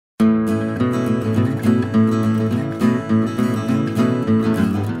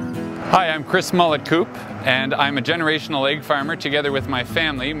Chris Mullet Koop, and I'm a generational egg farmer together with my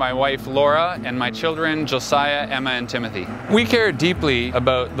family, my wife Laura, and my children Josiah, Emma, and Timothy. We care deeply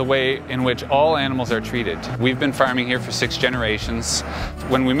about the way in which all animals are treated. We've been farming here for 6 generations.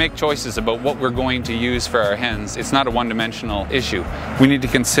 When we make choices about what we're going to use for our hens, it's not a one-dimensional issue. We need to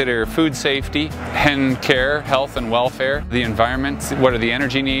consider food safety, hen care, health and welfare, the environment, what are the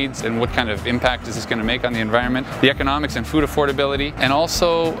energy needs, and what kind of impact is this going to make on the environment, the economics and food affordability, and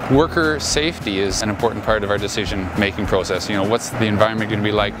also worker safety is an important part of our decision-making process. You know, what's the environment going to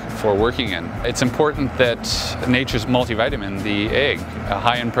be like for working in? It's important that nature's multivitamin, the egg,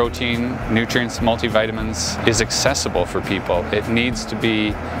 high in protein, nutrients, multivitamins, is accessible for people. It needs to be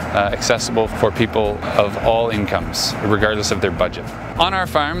accessible for people of all incomes, regardless of their budget. On our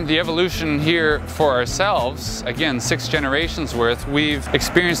farm, the evolution here for ourselves, again, 6 generations worth, we've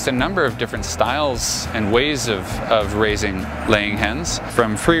experienced a number of different styles and ways of raising laying hens,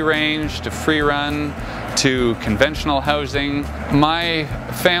 from free range to free run to conventional housing. My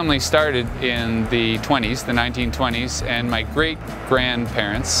family started in the 1920s, and my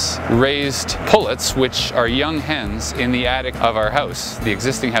great-grandparents raised pullets, which are young hens, in the attic of our house, the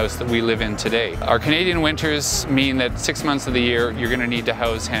existing house that we live in today. Our Canadian winters mean that 6 months of the year you're going to need to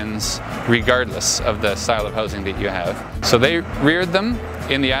house hens regardless of the style of housing that you have. So they reared them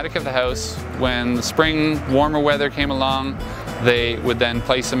in the attic of the house. When the spring, warmer weather came along, they would then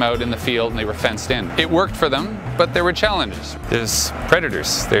place them out in the field and they were fenced in. It worked for them, but there were challenges. There's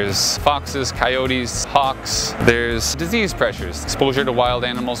predators, there's foxes, coyotes, hawks, there's disease pressures, exposure to wild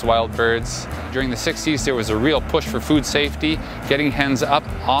animals, wild birds. During the 60s there was a real push for food safety, getting hens up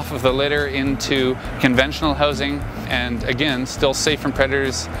off of the litter into conventional housing, and again, still safe from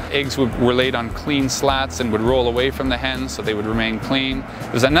predators. Eggs were laid on clean slats and would roll away from the hens so they would remain clean.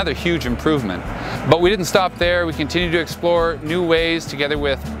 It was another huge improvement. But we didn't stop there. We continued to explore new ways together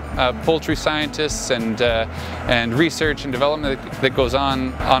with poultry scientists and research and development that goes on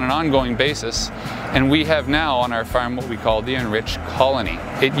an ongoing basis. And we have now on our farm what we call the enriched colony.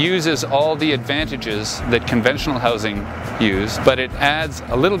 It uses all the advantages that conventional housing used, but it adds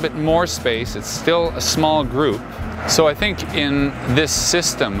a little bit more space. It's still a small group. So I think in this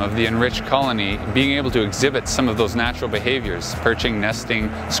system of the enriched colony, being able to exhibit some of those natural behaviors, perching, nesting,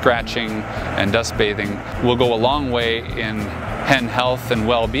 scratching, and dust bathing, will go a long way in hen health and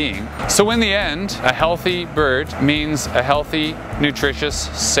well-being. So in the end, a healthy bird means a healthy, nutritious,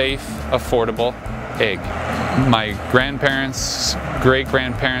 safe, affordable egg. My grandparents,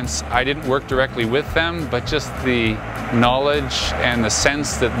 great-grandparents, I didn't work directly with them, but just the knowledge and the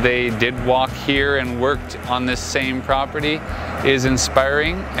sense that they did walk here and worked on this same property is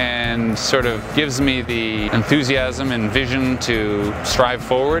inspiring and sort of gives me the enthusiasm and vision to strive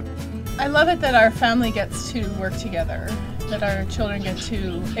forward. I love it that our family gets to work together, that our children get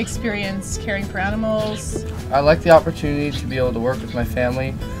to experience caring for animals. I like the opportunity to be able to work with my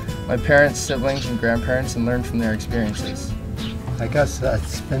family, my parents, siblings, and grandparents, and learn from their experiences. I guess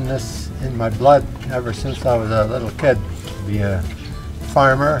it's been this in my blood ever since I was a little kid, to be a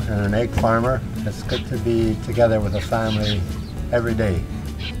farmer and an egg farmer. It's good to be together with a family every day.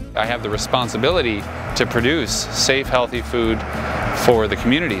 I have the responsibility to produce safe, healthy food for the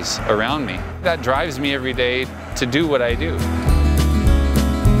communities around me. That drives me every day to do what I do.